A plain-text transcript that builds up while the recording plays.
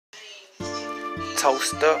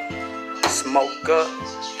Toast up, smoke up,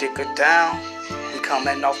 dick her down. We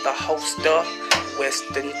coming off the holster.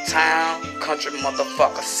 Western town, country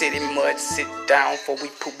motherfucker, city mud, sit down before we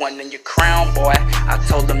put one in your crown, boy. I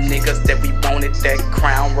told them niggas that we wanted that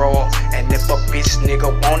crown royal. And if a bitch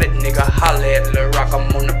nigga want it, nigga holla at Luh Roc,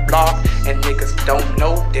 I'm on the block. And niggas don't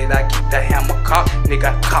know that I keep the hammer cocked.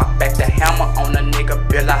 Nigga cock back the hammer on a nigga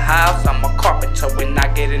build a house. I'm a carpenter when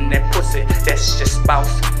I get in that pussy, that's just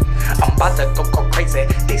spouse. I'm about to go crazy,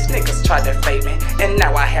 these niggas try to fade me, and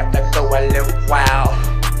now I have to go a little wild.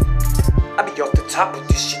 I be off the top of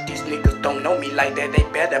this shit, these niggas don't know me like that. They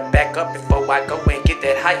better back up before I go and get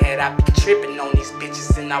that hi-hat. I be tripping on these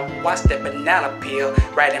bitches and I watch that banana peel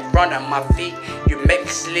right in front of my feet. You make me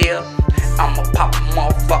slip, I'ma pop a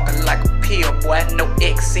motherfucker like a pill, boy, no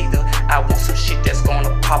X either. I want some shit that's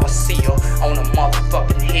gonna pop a seal on a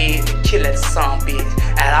motherfucking head and kill that son bitch.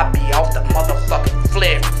 And I be off the motherfucking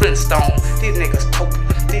Flintstone. These niggas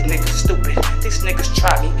stupid, these niggas stupid, these niggas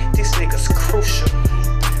try me, these niggas crucial.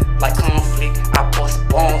 Like conflict, I bust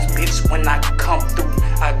bombs, bitch, when I come through.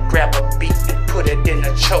 I grab a beat and put it in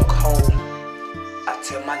a chokehold. I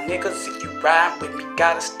tell my niggas, if you ride with me,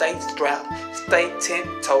 gotta stay strapped. Stay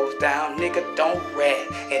 10 toes down, nigga, don't rat.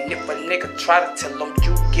 And if a nigga try to tell them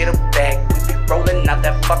you get a bag, we be rolling out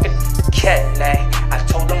that fucking Cadillac. I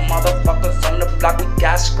told them motherfuckers on the block we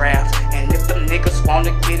got scraps. And if them niggas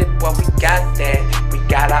wanna get it, well, we got that. We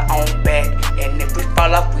got our own back. And if we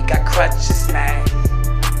fall off, we got crutches, man.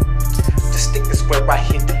 Stick is where I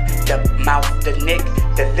hit them, the mouth, the neck,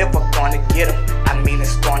 the liver gonna get them. I mean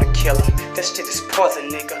it's gonna kill them. That shit is poison,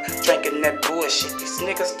 nigga, drinking that bullshit. These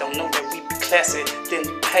niggas don't know that we be classy, then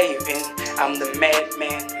paving. I'm the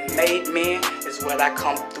madman, made man is what I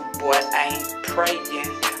come through, boy, I ain't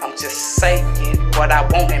praying. I'm just saying what I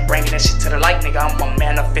want and bringing that shit to the light, nigga. I'm a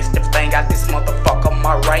manifestive thing, got this motherfucker,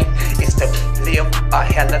 my right is to live a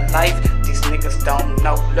hella life. These niggas don't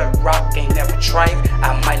know, Luh Roc ain't never tried.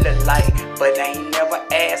 I might look like, but I ain't never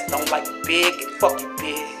asked. Don't like you big and fuck you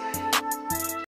big.